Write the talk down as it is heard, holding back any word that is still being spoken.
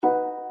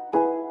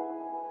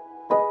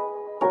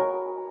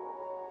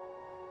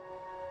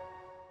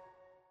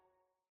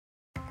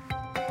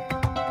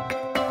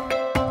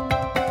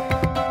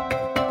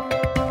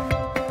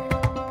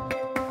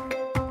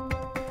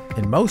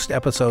most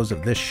episodes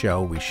of this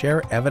show, we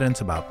share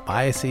evidence about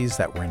biases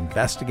that were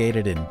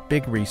investigated in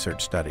big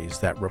research studies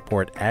that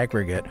report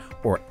aggregate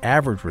or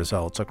average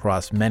results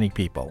across many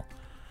people.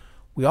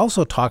 We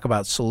also talk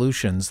about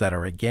solutions that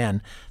are,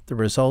 again, the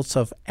results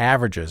of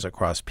averages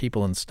across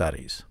people and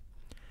studies.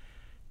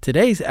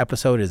 Today's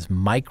episode is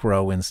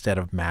micro instead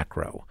of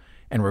macro,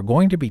 and we're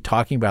going to be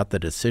talking about the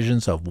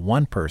decisions of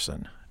one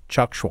person,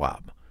 Chuck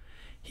Schwab.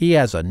 He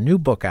has a new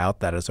book out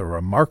that is a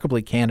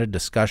remarkably candid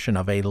discussion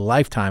of a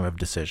lifetime of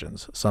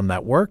decisions, some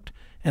that worked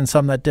and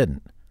some that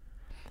didn't.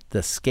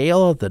 The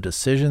scale of the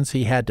decisions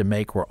he had to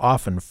make were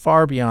often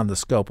far beyond the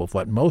scope of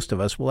what most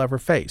of us will ever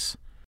face.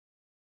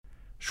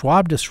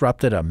 Schwab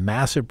disrupted a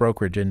massive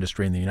brokerage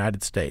industry in the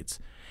United States,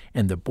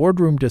 and the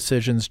boardroom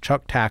decisions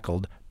Chuck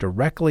tackled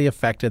directly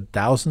affected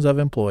thousands of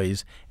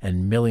employees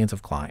and millions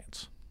of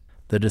clients.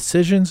 The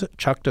decisions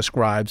Chuck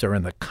describes are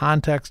in the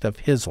context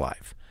of his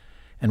life.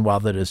 And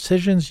while the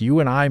decisions you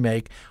and I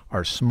make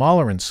are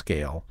smaller in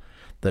scale,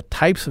 the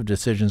types of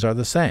decisions are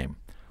the same.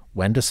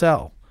 When to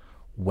sell,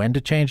 when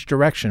to change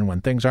direction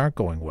when things aren't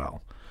going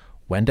well,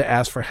 when to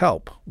ask for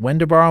help, when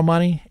to borrow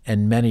money,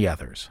 and many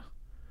others.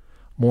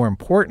 More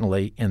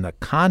importantly, in the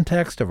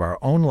context of our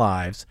own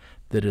lives,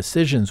 the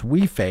decisions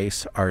we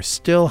face are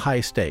still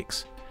high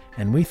stakes,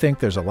 and we think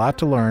there's a lot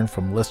to learn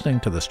from listening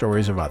to the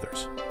stories of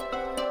others.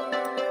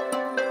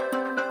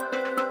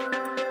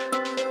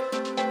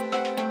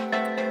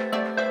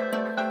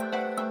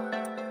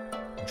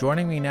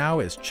 Joining me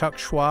now is Chuck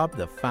Schwab,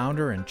 the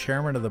founder and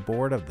chairman of the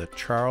board of the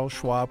Charles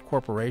Schwab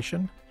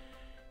Corporation.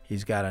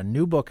 He's got a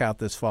new book out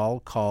this fall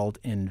called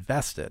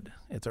Invested.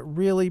 It's a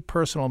really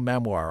personal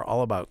memoir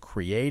all about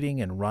creating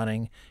and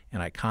running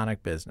an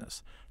iconic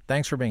business.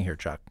 Thanks for being here,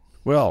 Chuck.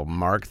 Well,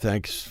 Mark,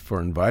 thanks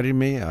for inviting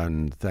me,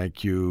 and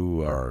thank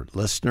you, our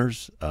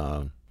listeners.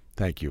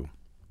 Thank you.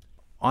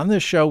 On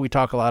this show, we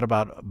talk a lot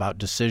about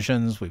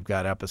decisions. We've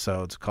got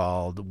episodes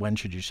called When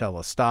Should You Sell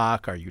a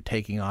Stock? Are You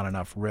Taking On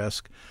Enough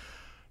Risk?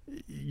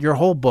 Your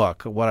whole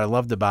book, what I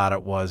loved about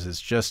it was it's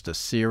just a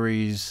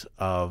series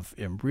of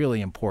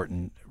really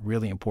important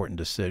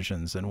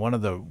decisions. And one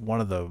of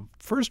the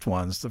first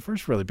ones, the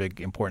first really big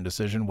important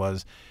decision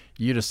was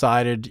you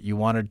decided you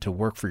wanted to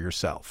work for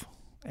yourself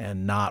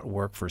and not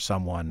work for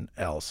someone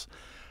else.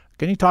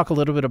 Can you talk a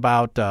little bit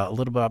about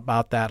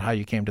that, how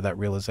you came to that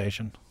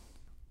realization?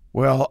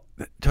 Well,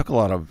 it took a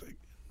lot of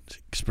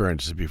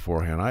experiences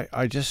beforehand.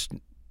 I just,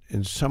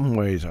 in some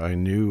ways, I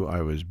knew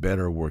I was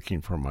better working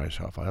for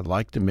myself. I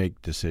like to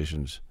make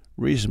decisions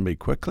reasonably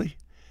quickly.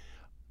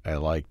 I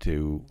like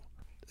to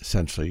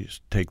essentially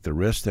take the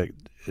risk that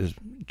is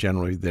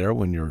generally there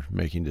when you're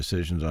making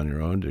decisions on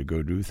your own to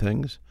go do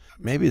things.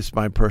 Maybe it's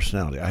my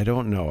personality. I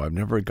don't know. I've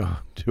never gone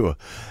to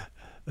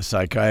a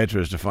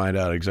psychiatrist to find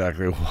out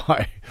exactly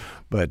why,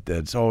 but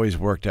it's always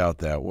worked out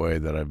that way,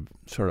 that I've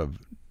sort of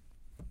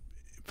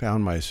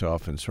found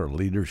myself in sort of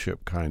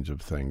leadership kinds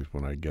of things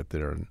when I get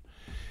there,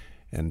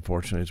 and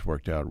fortunately, it's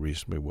worked out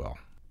reasonably well.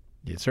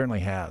 It certainly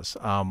has.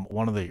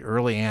 One of the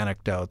early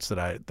anecdotes that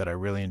I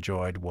really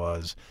enjoyed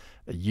was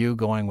you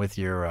going with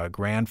your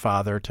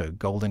grandfather to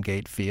Golden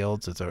Gate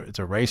Fields. It's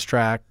a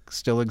racetrack,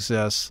 still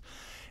exists,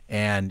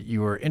 and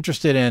you were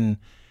interested in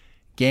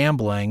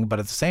gambling, but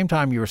at the same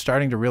time, you were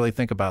starting to really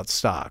think about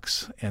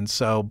stocks. And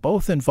so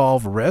both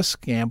involve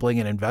risk, gambling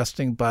and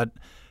investing, but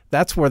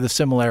that's where the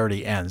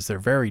similarity ends. They're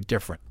very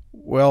different.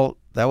 Well,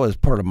 that was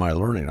part of my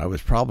learning. I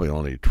was probably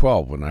only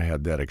 12 when I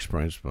had that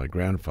experience with my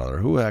grandfather,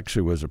 who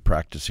actually was a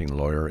practicing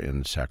lawyer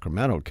in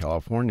Sacramento,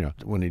 California.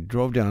 When he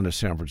drove down to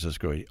San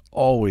Francisco, he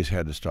always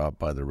had to stop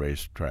by the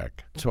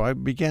racetrack. So I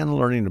began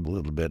learning a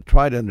little bit,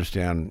 try to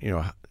understand,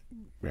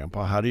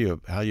 Grandpa, how do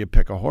you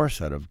pick a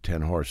horse out of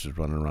 10 horses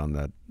running around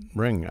that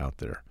ring out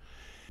there?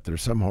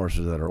 There's some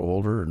horses that are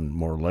older and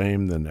more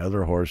lame than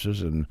other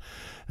horses, and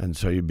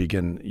so you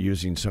begin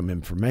using some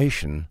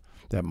information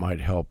that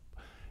might help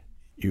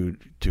you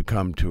to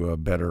come to a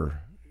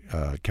better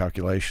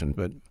calculation.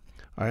 But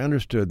I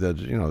understood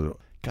that,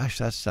 gosh,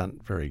 that's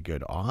not very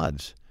good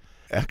odds.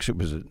 Actually,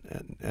 it was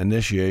an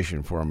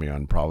initiation for me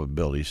on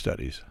probability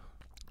studies.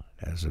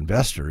 As an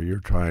investor, you're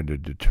trying to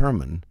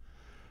determine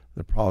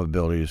the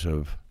probabilities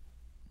of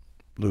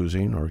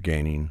losing or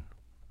gaining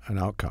an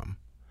outcome.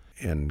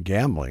 In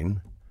gambling,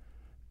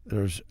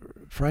 there's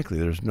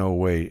no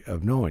way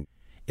of knowing.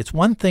 It's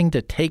one thing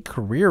to take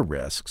career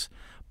risks,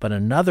 but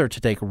another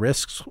to take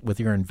risks with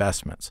your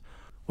investments.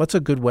 What's a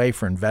good way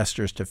for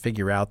investors to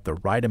figure out the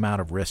right amount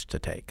of risk to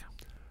take?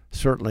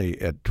 Certainly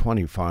at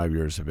 25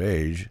 years of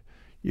age,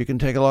 you can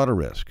take a lot of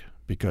risk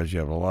because you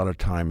have a lot of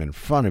time in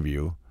front of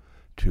you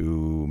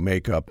to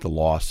make up the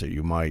loss that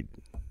you might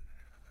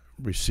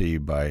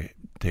receive by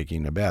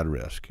taking a bad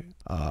risk.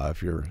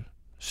 If you're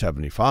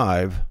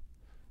 75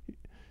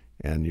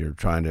 and you're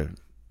trying to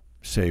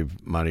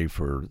save money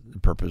for the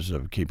purpose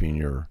of keeping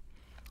your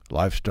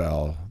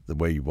lifestyle the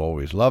way you've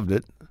always loved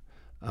it,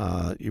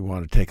 you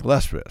want to take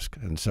less risk.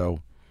 And so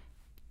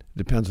it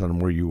depends on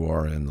where you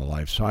are in the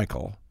life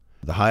cycle.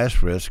 The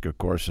highest risk, of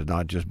course, is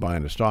not just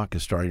buying a stock,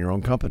 it's starting your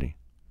own company.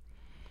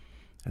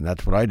 And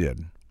that's what I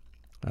did.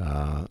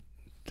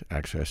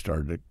 Actually, I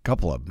started a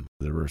couple of them.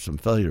 There were some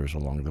failures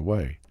along the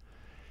way.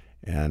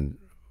 And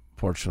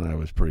fortunately, I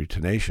was pretty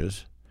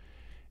tenacious,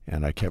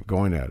 and I kept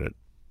going at it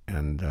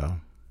and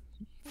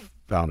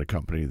found a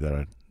company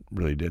that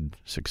really did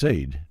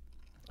succeed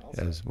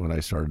as when I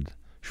started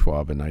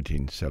Schwab in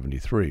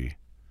 1973.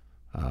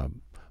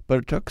 But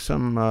it took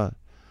some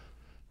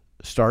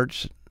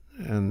starts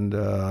and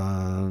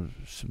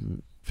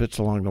some fits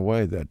along the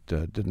way that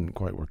didn't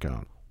quite work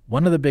out.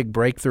 One of the big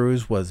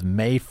breakthroughs was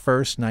May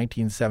 1st,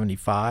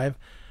 1975.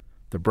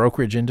 The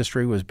brokerage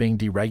industry was being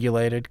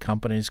deregulated.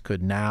 Companies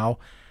could now,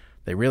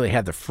 they really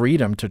had the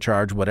freedom to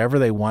charge whatever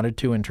they wanted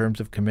to in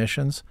terms of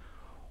commissions.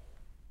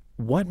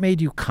 What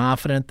made you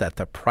confident that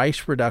the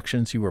price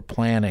reductions you were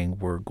planning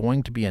were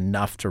going to be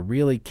enough to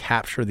really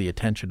capture the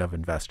attention of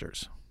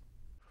investors?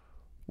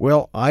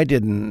 Well, I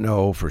didn't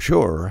know for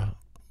sure,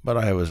 but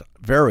I was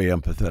very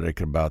empathetic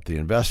about the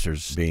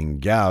investors being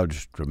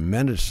gouged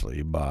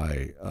tremendously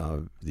by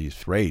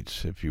these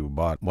rates. If you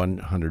bought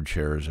 100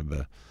 shares of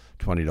a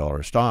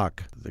 $20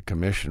 stock, the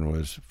commission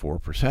was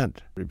 4%.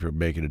 If you're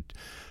making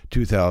a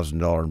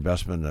 $2,000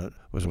 investment that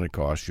was going to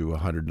cost you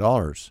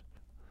 $100,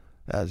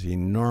 that's an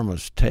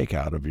enormous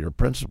takeout of your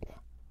principal.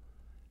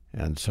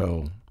 And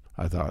so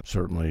I thought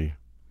certainly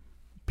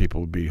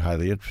people would be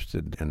highly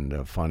interested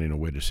in finding a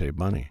way to save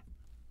money.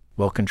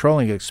 Well,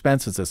 controlling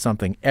expenses is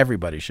something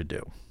everybody should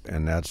do.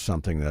 And that's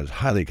something that is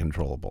highly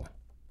controllable.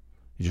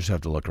 You just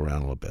have to look around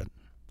a little bit.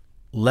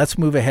 Let's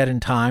move ahead in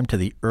time to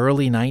the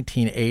early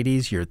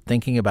 1980s. You're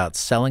thinking about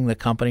selling the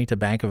company to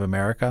Bank of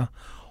America.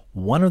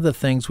 One of the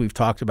things we've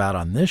talked about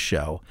on this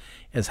show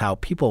is how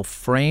people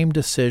frame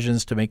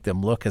decisions to make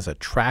them look as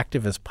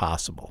attractive as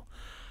possible.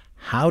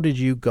 How did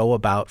you go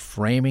about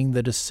framing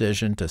the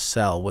decision to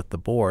sell with the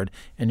board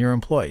and your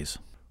employees?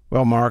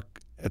 Well, Mark,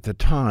 at the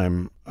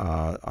time,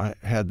 I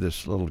had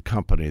this little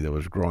company that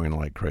was growing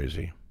like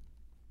crazy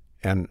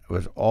and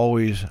was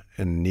always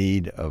in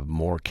need of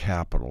more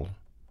capital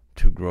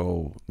to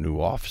grow new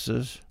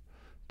offices,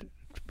 to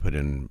put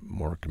in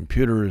more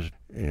computers,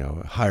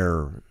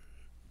 hire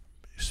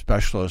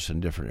specialists in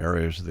different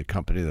areas of the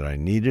company that I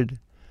needed.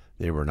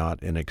 They were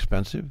not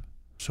inexpensive.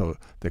 So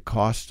the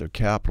cost of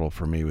capital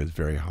for me was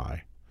very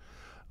high.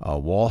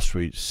 Wall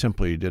Street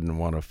simply didn't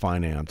want to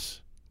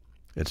finance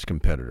its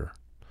competitor.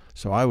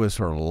 So I was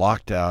sort of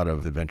locked out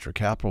of the venture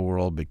capital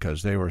world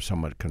because they were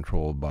somewhat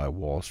controlled by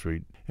Wall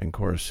Street. And of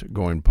course,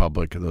 going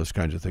public and those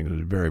kinds of things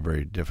was very,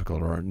 very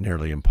difficult or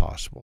nearly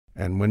impossible.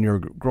 And when you're a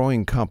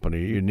growing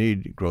company, you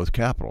need growth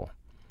capital.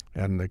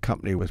 And the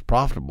company was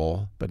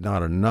profitable, but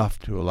not enough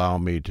to allow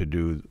me to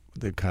do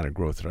the kind of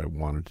growth that I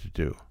wanted to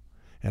do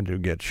and to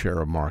get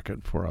share of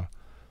market for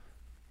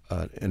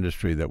an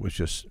industry that was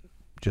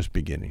just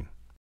beginning.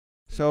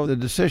 So the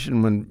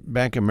decision when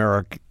Bank of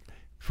America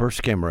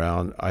first came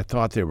around, I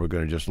thought they were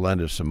going to just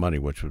lend us some money,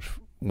 which was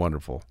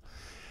wonderful.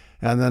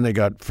 And then they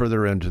got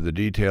further into the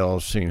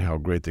details, seeing how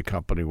great the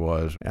company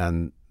was,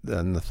 and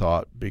then the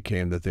thought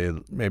became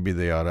that maybe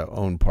they ought to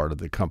own part of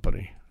the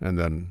company. And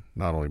then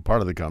not only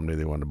part of the company,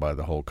 they wanted to buy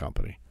the whole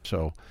company.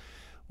 So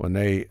when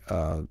they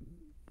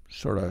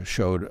sort of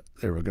showed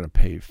they were going to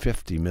pay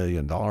 $50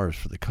 million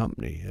for the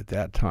company at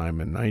that time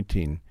in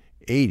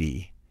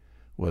 1980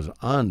 was an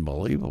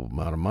unbelievable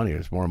amount of money. It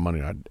was more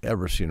money I'd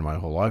ever seen in my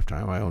whole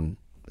lifetime. I owned,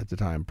 at the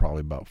time,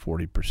 probably about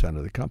 40%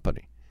 of the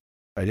company.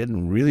 I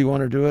didn't really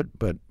want to do it,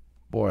 but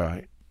boy,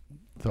 I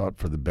thought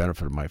for the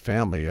benefit of my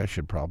family, I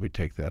should probably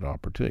take that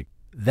opportunity.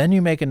 Then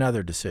you make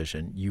another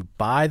decision. You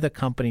buy the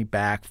company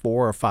back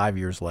 4 or 5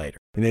 years later.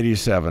 In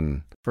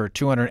 87. For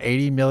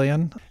 $280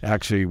 million?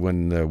 Actually,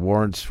 when the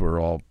warrants were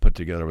all put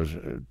together, it was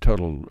a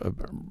total of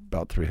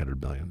about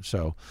 $300 million.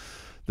 So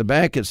the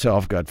bank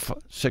itself got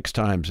 6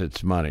 times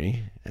its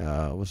money.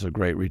 It was a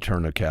great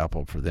return of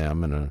capital for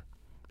them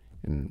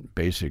in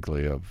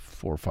basically a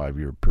 4 or 5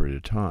 year period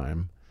of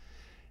time.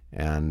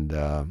 And,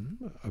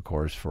 of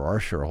course, for our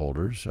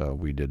shareholders,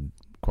 we did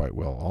quite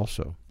well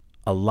also.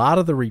 A lot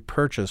of the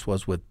repurchase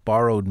was with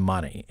borrowed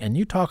money, and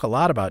you talk a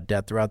lot about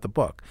debt throughout the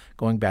book,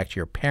 going back to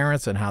your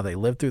parents and how they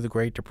lived through the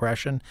Great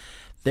Depression.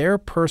 Their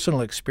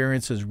personal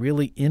experiences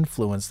really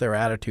influenced their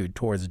attitude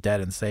towards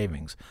debt and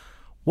savings.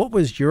 What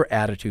was your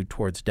attitude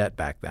towards debt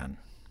back then?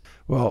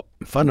 Well,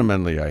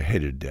 fundamentally, I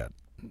hated debt.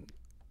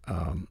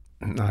 I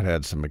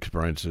had some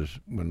experiences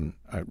when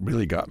it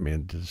really got me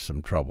into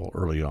some trouble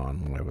early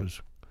on when I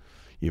was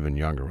even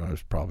younger. I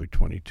was probably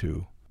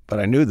 22.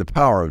 But I knew the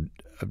power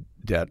of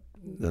debt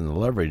and the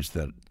leverage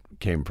that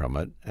came from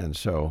it. And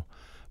so,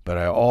 but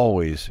I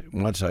always,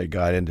 once I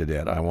got into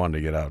debt, I wanted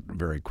to get out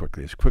very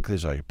quickly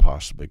as I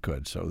possibly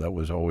could. So that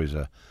was always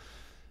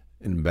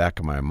in the back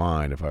of my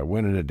mind. If I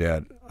went into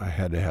debt, I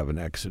had to have an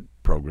exit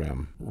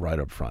program right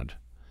up front.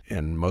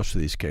 In most of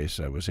these cases,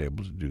 I was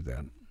able to do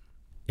that.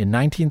 In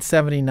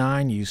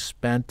 1979, you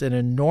spent an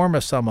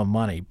enormous sum of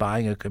money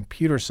buying a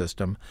computer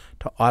system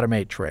to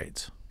automate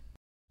trades.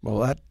 Well,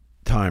 that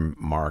time,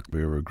 Mark,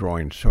 we were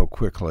growing so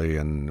quickly,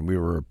 and we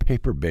were a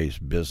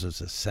paper-based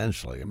business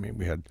essentially. I mean,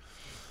 we had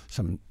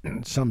some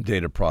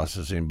data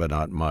processing, but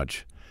not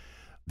much.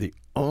 The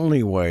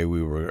only way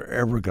we were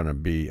ever going to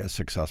be a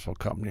successful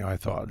company, I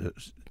thought,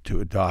 is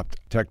to adopt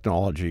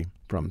technology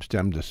from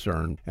STEM to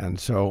CERN. And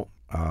so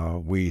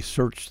we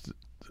searched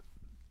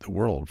the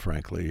world,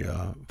 frankly,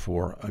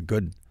 for a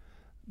good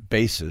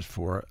basis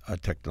for a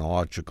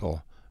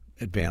technological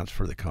advance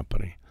for the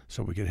company,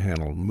 so we could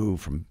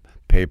move from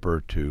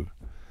paper to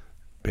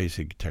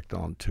basic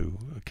technology to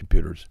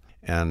computers.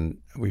 And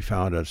we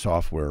found a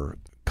software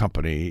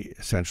company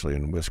essentially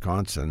in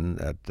Wisconsin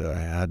that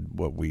had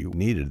what we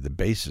needed, the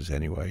basis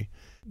anyway.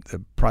 The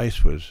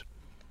price was,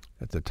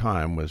 at the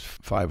time, was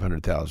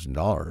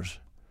 $500,000,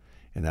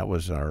 and that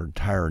was our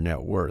entire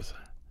net worth.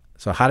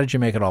 So how did you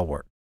make it all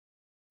work?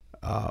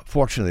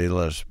 Fortunately, they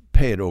let us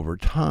pay it over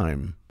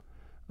time,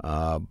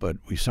 but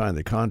we signed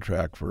the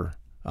contract for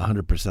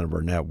 100% of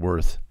our net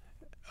worth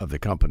of the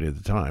company at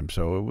the time.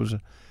 So it was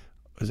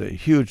a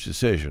huge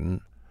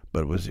decision,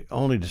 but it was the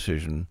only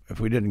decision. If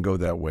we didn't go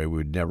that way,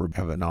 we'd never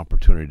have an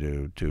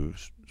opportunity to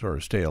sort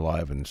of stay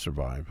alive and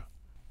survive.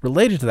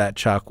 Related to that,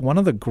 Chuck, one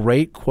of the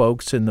great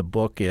quotes in the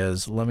book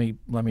is, let me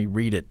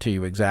read it to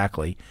you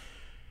exactly.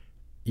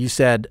 You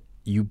said,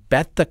 "You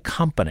bet the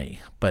company,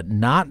 but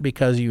not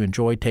because you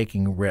enjoy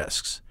taking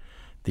risks.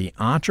 The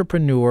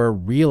entrepreneur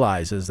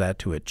realizes that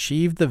to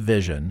achieve the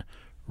vision,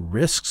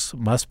 risks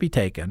must be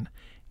taken,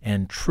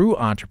 and true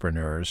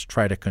entrepreneurs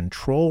try to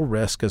control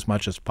risk as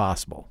much as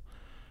possible."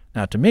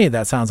 Now, to me,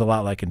 that sounds a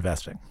lot like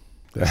investing.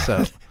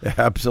 So, It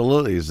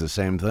absolutely is the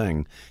same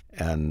thing.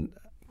 And,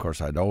 of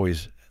course, I'd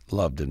always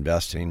loved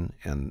investing.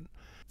 And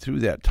through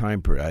that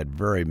time period, I had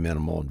very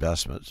minimal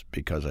investments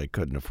because I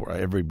couldn't afford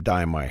every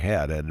dime I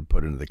had to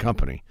put into the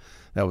company.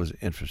 That was an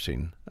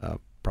interesting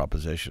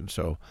proposition.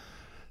 So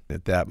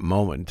at that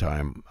moment in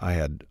time, I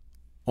had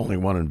only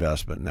one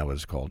investment, and that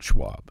was called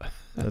Schwab.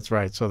 that's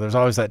right. So there's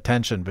always that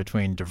tension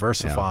between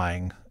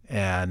diversifying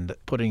and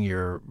putting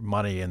your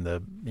money in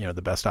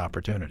the best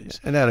opportunities.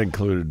 And that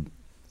included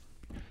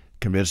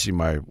convincing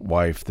my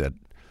wife that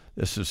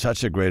this is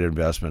such a great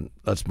investment,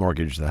 let's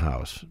mortgage the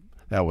house.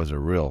 That was a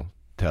real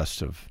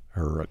test of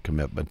her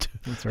commitment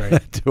That's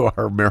right. to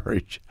our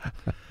marriage.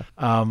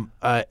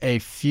 A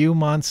few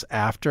months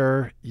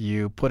after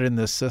you put in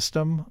this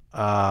system,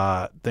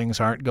 things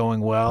aren't going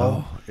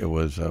well. Oh, it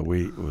was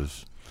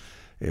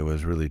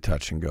really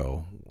touch and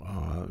go.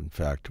 In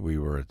fact, we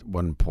were at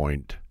one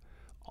point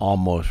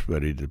almost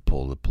ready to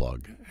pull the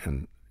plug,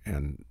 and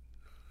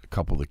a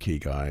couple of the key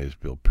guys,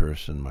 Bill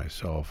Pearson,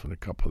 myself, and a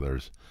couple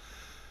others,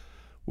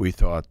 we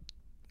thought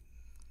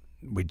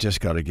we just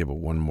got to give it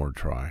one more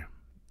try,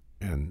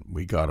 and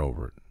we got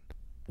over it.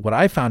 What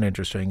I found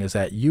interesting is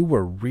that you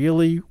were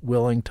really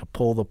willing to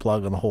pull the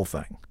plug on the whole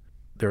thing.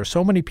 There are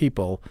so many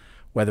people,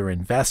 whether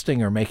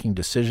investing or making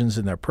decisions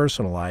in their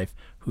personal life,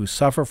 who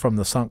suffer from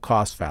the sunk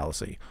cost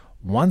fallacy.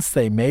 Once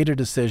they made a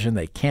decision,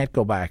 they can't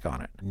go back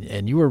on it.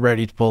 And you were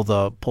ready to pull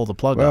the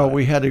plug Well, on it.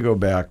 we had to go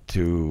back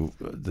to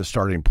the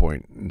starting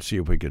point and see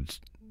if we could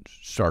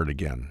start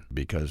again,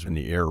 because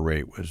the error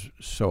rate was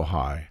so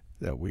high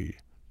that we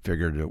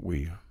figured that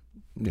we'd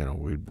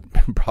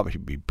probably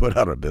be put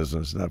out of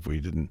business if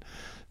we didn't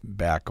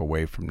back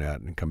away from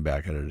that and come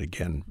back at it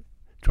again,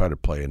 try to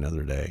play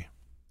another day.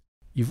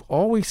 You've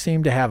always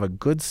seemed to have a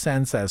good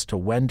sense as to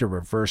when to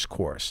reverse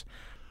course.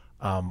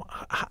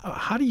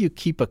 How do you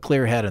keep a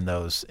clear head in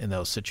those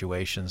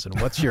situations,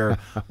 and what's your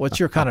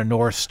kind of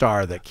North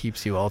Star that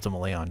keeps you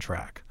ultimately on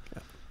track?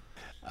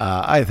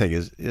 I think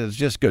it's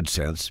just good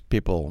sense.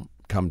 People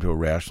come to a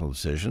rational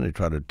decision. They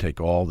try to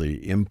take all the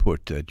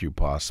input that you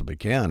possibly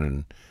can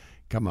and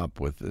come up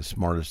with the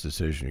smartest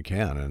decision you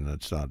can. And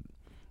it's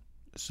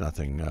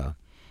nothing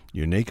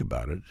unique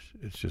about it.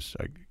 It's just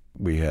like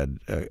we had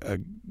a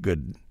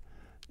good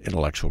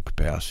intellectual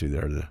capacity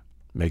there to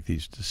make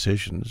these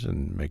decisions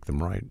and make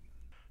them right.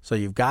 So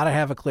you've got to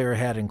have a clear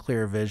head and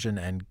clear vision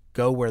and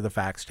go where the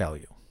facts tell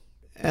you.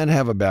 And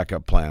have a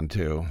backup plan,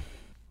 too,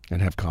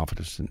 and have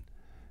confidence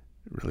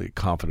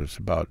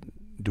about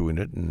doing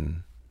it,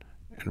 and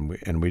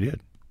we did.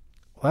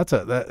 Well,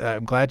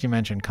 I'm glad you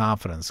mentioned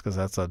confidence, because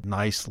that's a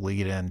nice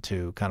lead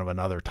into kind of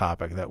another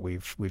topic that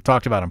we've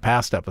talked about in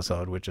past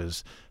episode, which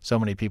is so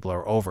many people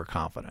are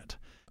overconfident.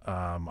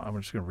 I'm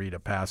just going to read a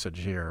passage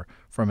here.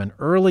 From an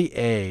early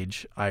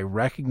age, I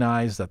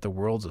recognized that the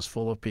world is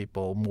full of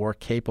people more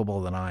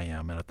capable than I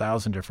am in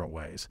 1,000 different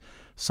ways.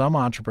 Some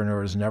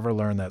entrepreneurs never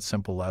learn that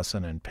simple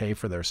lesson and pay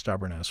for their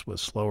stubbornness with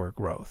slower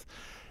growth.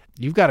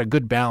 You've got a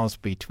good balance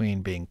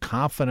between being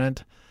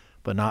confident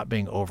but not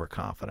being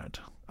overconfident.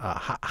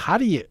 How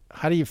do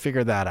you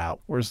figure that out?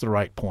 Where's the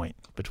right point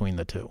between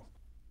the two?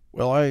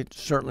 Well, I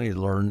certainly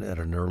learned at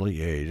an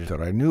early age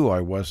that I knew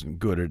I wasn't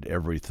good at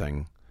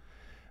everything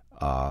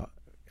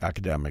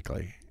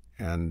academically,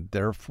 and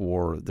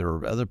therefore there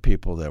were other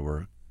people that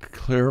were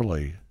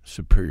clearly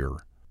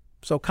superior.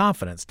 So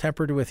confidence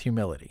tempered with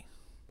humility.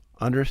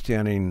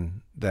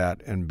 Understanding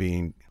that and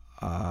being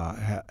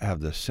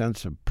have the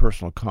sense of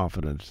personal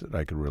confidence that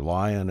I could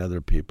rely on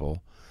other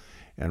people,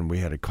 and we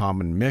had a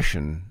common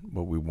mission.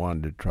 What we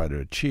wanted to try to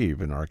achieve,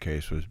 in our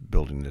case, was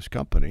building this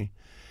company,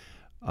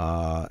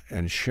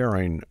 and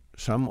sharing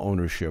some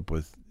ownership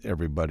with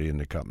everybody in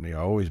the company. I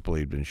always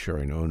believed in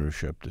sharing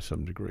ownership to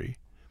some degree,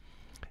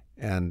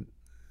 and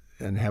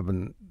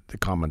having the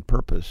common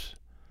purpose.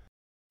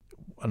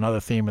 Another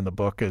theme in the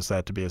book is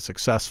that to be a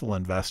successful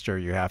investor,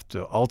 you have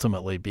to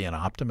ultimately be an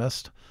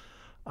optimist.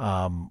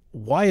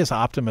 Why is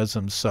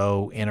optimism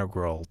so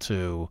integral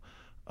to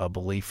a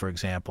belief, for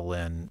example,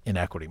 in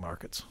equity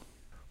markets?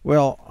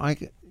 Well, I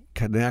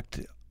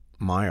connect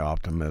my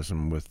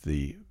optimism with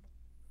the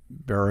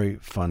very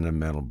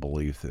fundamental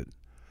belief that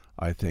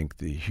I think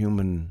the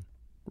human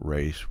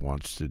race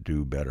wants to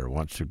do better,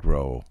 wants to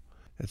grow.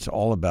 It's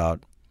all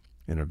about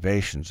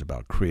innovations,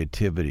 about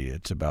creativity.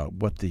 It's about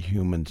what the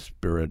human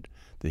spirit,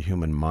 the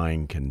human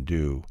mind can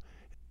do.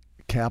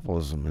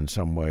 Capitalism, in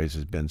some ways,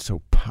 has been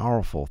so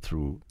powerful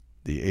through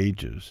the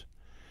ages.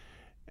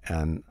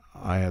 And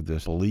I have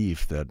this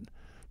belief that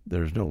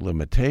there's no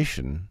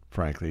limitation,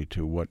 frankly,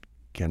 to what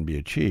can be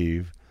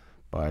achieved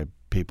by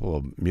people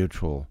of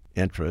mutual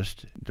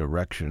interest,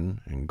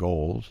 direction, and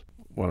goals.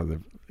 One of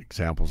the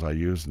examples I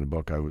use in the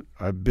book,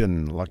 I've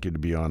been lucky to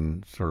be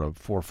on sort of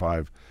 4 or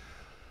 5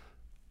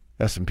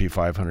 S&P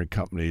 500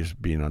 companies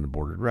being on the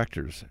board of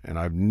directors. And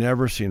I've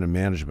never seen a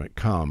management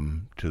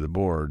come to the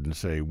board and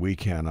say, we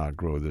cannot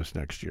grow this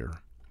next year.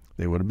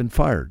 They would have been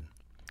fired.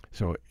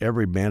 So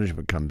every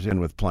management comes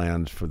in with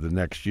plans for the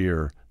next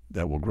year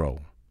that will grow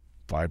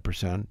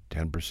 5%,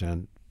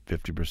 10%,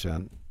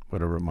 50%,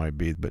 whatever it might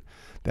be. But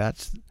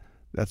that's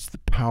the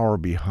power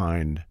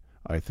behind,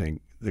 I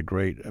think, the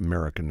great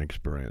American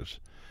experience.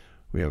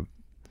 We have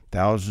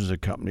thousands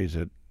of companies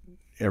that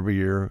every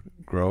year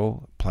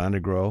grow, plan to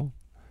grow.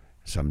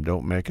 Some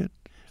don't make it,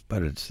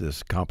 but it's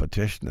this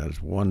competition that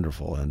is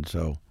wonderful. And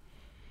so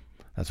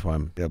that's why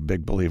I'm a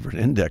big believer in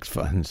index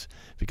funds,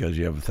 because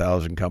you have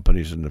 1,000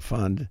 companies in the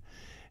fund,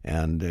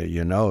 and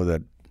you know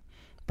that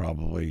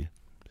probably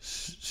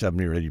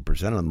 70 or 80%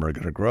 of them are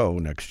going to grow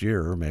next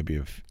year. Maybe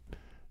a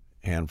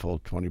handful,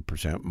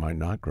 20% might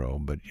not grow,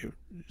 but you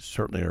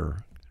certainly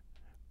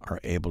are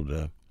able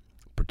to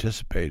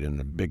participate in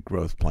the big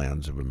growth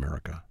plans of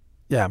America.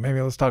 Yeah,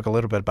 maybe let's talk a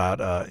little bit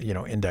about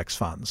index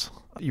funds.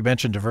 You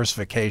mentioned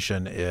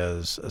diversification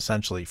is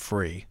essentially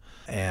free,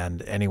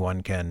 and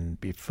anyone can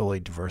be fully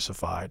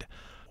diversified.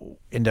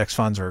 Index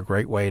funds are a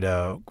great way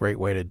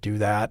to do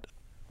that.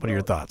 What are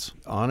your thoughts?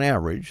 On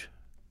average,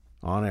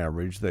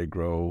 they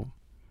grow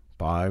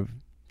 5,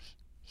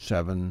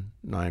 7,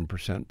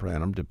 9% per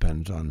annum,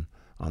 depends on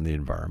the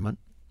environment.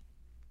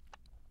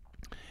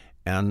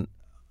 And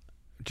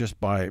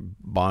just by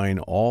buying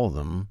all of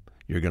them,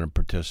 you're going to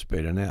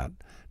participate in that.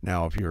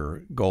 Now, if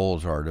your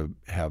goals are to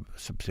have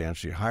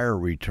substantially higher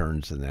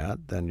returns than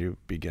that, then you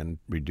begin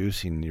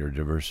reducing your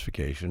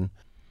diversification.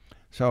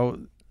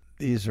 So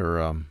these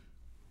are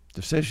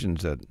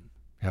decisions that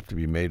have to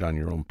be made on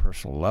your own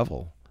personal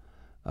level.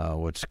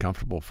 What's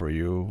comfortable for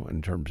you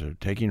in terms of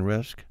taking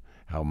risk?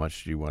 How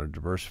much do you want to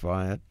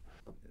diversify it?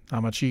 How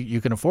much you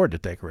can afford to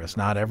take a risk.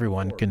 Not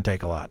everyone can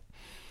take a lot.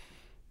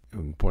 You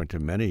can point to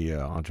many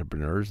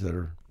entrepreneurs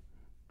that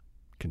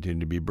continue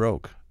to be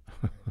broke.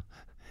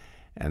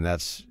 And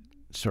that's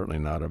certainly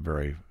not a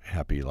very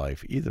happy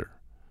life either.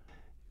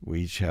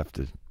 We each have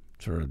to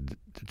sort of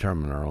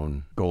determine our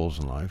own goals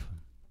in life.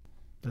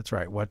 That's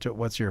right.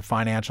 What's your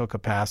financial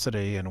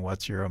capacity and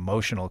what's your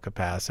emotional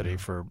capacity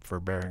for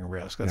bearing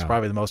risk? That's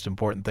probably the most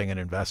important thing in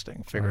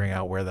investing, figuring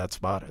out where that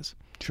spot is.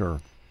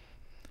 Sure.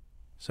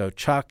 So,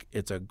 Chuck,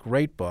 it's a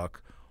great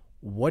book.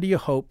 What do you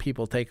hope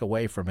people take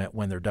away from it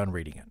when they're done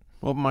reading it?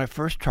 Well, my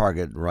first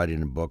target in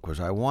writing the book was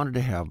I wanted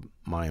to have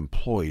my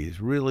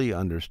employees really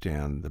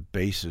understand the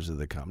basis of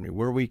the company,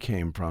 where we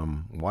came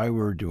from, why we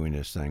were doing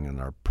this thing, and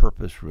our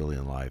purpose really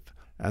in life.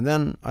 And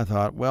then I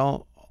thought,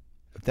 well,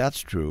 if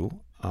that's true,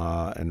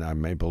 and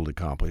I'm able to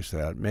accomplish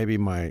that, maybe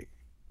my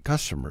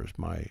customers,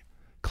 my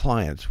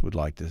clients would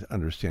like to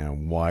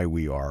understand why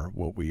we are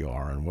what we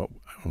are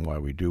and why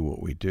we do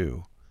what we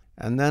do.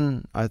 And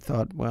then I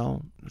thought,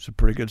 well, it's a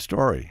pretty good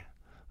story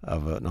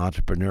of an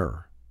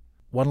entrepreneur.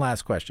 One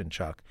last question,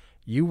 Chuck.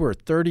 You were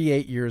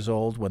 38 years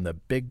old when the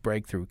big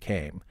breakthrough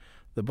came.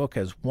 The book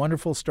has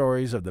wonderful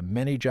stories of the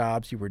many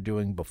jobs you were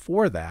doing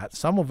before that,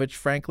 some of which,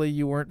 frankly,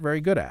 you weren't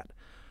very good at.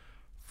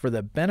 For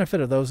the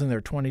benefit of those in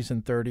their 20s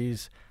and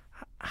 30s,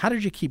 how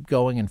did you keep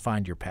going and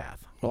find your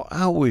path? Well,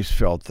 I always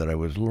felt that I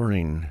was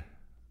learning,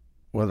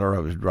 whether I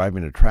was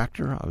driving a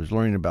tractor, I was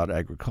learning about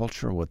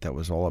agriculture, what that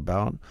was all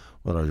about,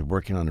 whether I was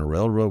working on a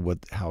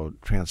railroad, how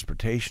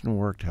transportation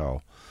worked,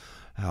 how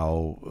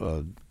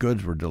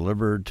goods were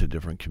delivered to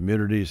different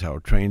communities, how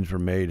trains were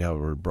made, how they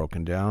were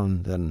broken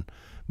down. Then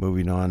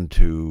moving on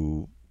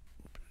to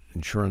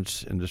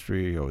insurance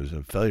industry, I was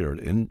a failure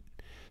in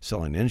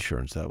selling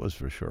insurance, that was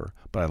for sure.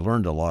 But I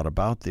learned a lot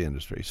about the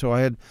industry.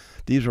 So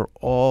these are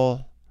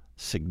all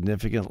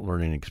significant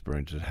learning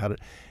experiences.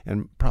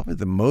 And probably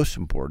the most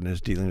important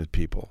is dealing with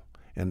people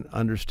and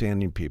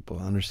understanding people,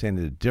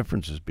 understanding the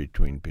differences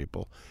between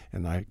people.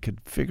 And I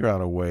could figure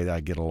out a way that I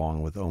get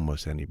along with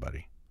almost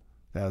anybody.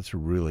 That's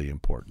really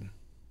important.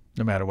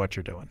 No matter what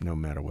you're doing. No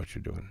matter what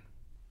you're doing.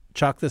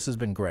 Chuck, this has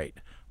been great.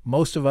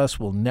 Most of us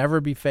will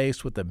never be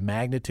faced with the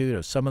magnitude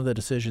of some of the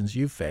decisions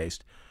you've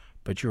faced,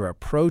 but your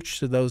approach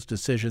to those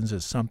decisions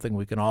is something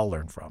we can all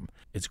learn from.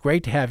 It's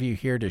great to have you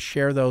here to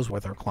share those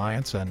with our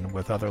clients and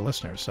with other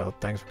listeners, so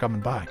thanks for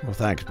coming by. Well,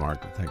 thanks,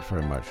 Mark. Thanks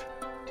very much.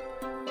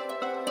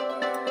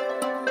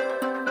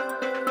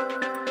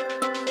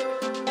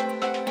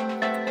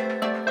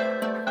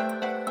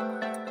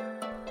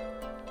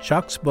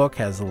 Chuck's book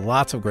has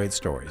lots of great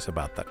stories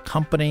about the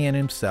company and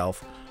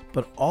himself,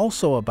 but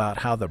also about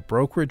how the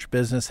brokerage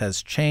business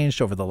has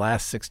changed over the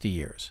last 60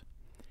 years.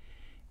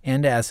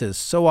 And as is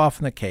so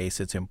often the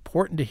case, it's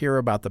important to hear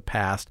about the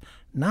past,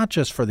 not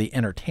just for the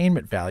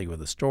entertainment value of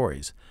the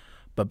stories,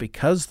 but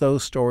because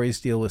those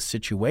stories deal with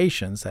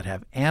situations that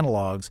have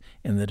analogs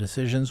in the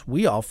decisions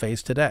we all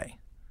face today.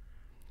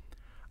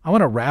 I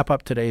want to wrap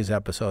up today's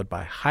episode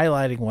by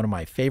highlighting one of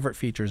my favorite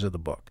features of the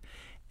book.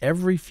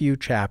 Every few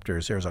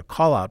chapters, there's a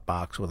call-out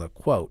box with a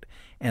quote,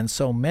 and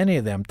so many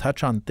of them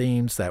touch on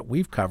themes that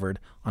we've covered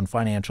on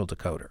Financial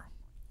Decoder.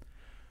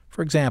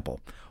 For example,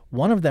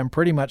 one of them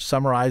pretty much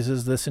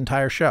summarizes this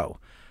entire show.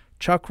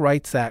 Chuck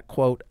writes that,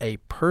 quote, "A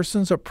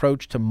person's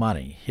approach to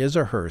money, his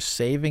or her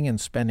saving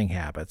and spending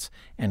habits,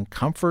 and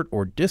comfort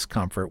or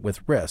discomfort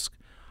with risk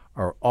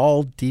are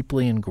all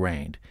deeply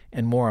ingrained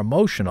and more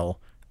emotional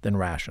than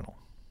rational."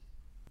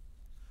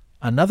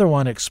 Another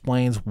one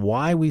explains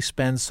why we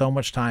spend so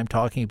much time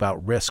talking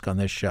about risk on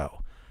this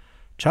show.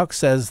 Chuck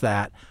says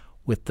that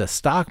with the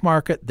stock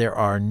market, there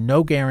are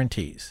no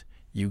guarantees.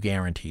 You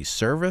guarantee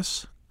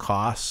service,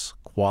 costs,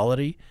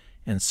 quality,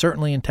 and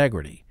certainly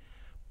integrity,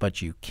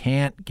 but you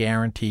can't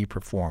guarantee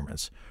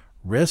performance.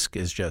 Risk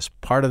is just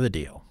part of the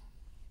deal.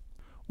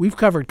 We've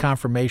covered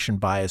confirmation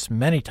bias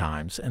many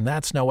times, and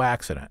that's no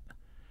accident.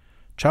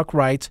 Chuck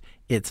writes,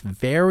 "It's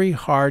very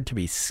hard to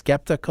be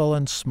skeptical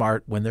and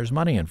smart when there's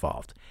money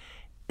involved.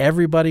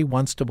 Everybody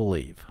wants to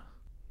believe."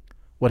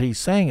 What he's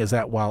saying is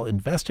that while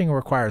investing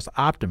requires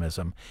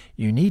optimism,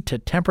 you need to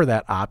temper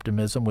that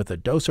optimism with a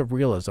dose of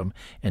realism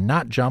and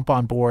not jump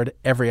on board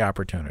every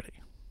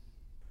opportunity.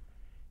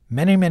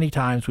 Many, many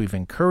times we've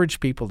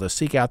encouraged people to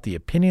seek out the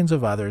opinions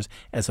of others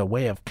as a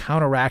way of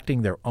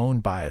counteracting their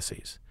own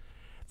biases.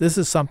 This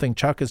is something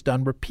Chuck has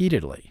done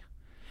repeatedly.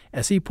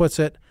 As he puts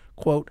it,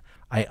 quote,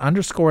 "I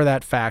underscore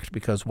that fact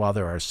because while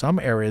there are some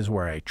areas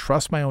where I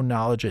trust my own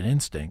knowledge and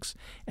instincts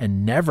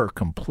and never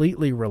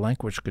completely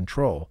relinquish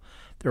control,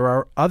 there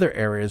are other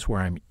areas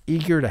where I'm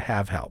eager to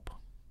have help."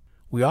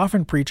 We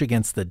often preach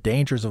against the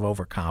dangers of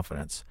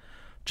overconfidence.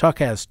 Chuck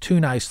has two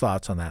nice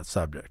thoughts on that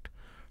subject.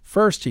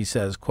 First, he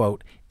says,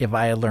 quote, "If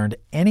I had learned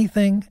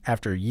anything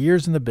after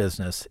years in the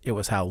business, it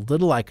was how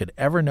little I could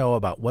ever know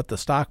about what the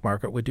stock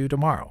market would do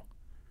tomorrow."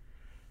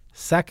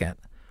 Second,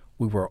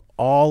 we were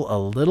all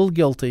a little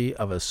guilty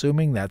of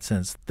assuming that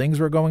since things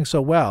were going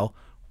so well,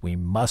 we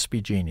must be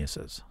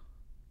geniuses.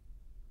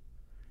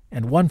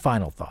 And one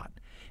final thought.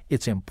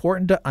 It's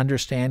important to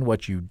understand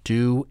what you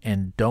do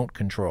and don't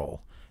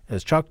control.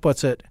 As Chuck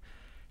puts it,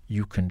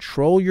 you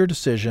control your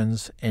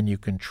decisions and you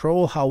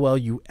control how well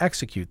you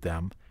execute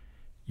them.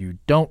 You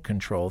don't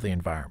control the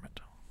environment.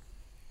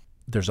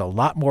 There's a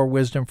lot more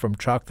wisdom from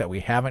Chuck that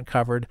we haven't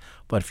covered,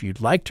 but if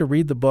you'd like to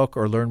read the book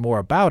or learn more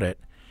about it,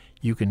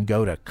 you can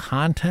go to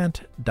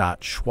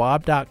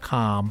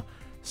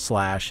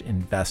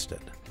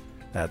content.schwab.com/invested.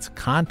 That's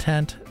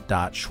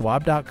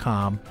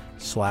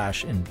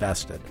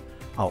content.schwab.com/invested.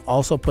 I'll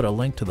also put a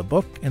link to the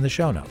book in the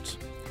show notes.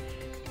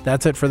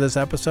 That's it for this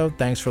episode.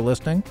 Thanks for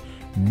listening.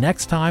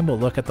 Next time, we'll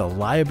look at the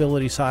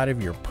liability side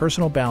of your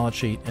personal balance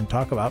sheet and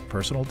talk about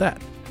personal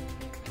debt.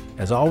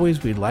 As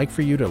always, we'd like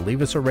for you to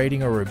leave us a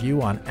rating or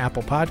review on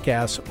Apple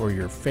Podcasts or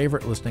your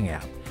favorite listening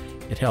app.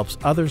 It helps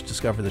others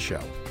discover the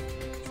show.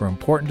 For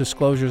important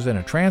disclosures and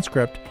a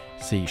transcript,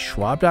 see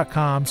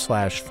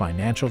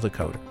schwab.com/financial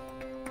decoder.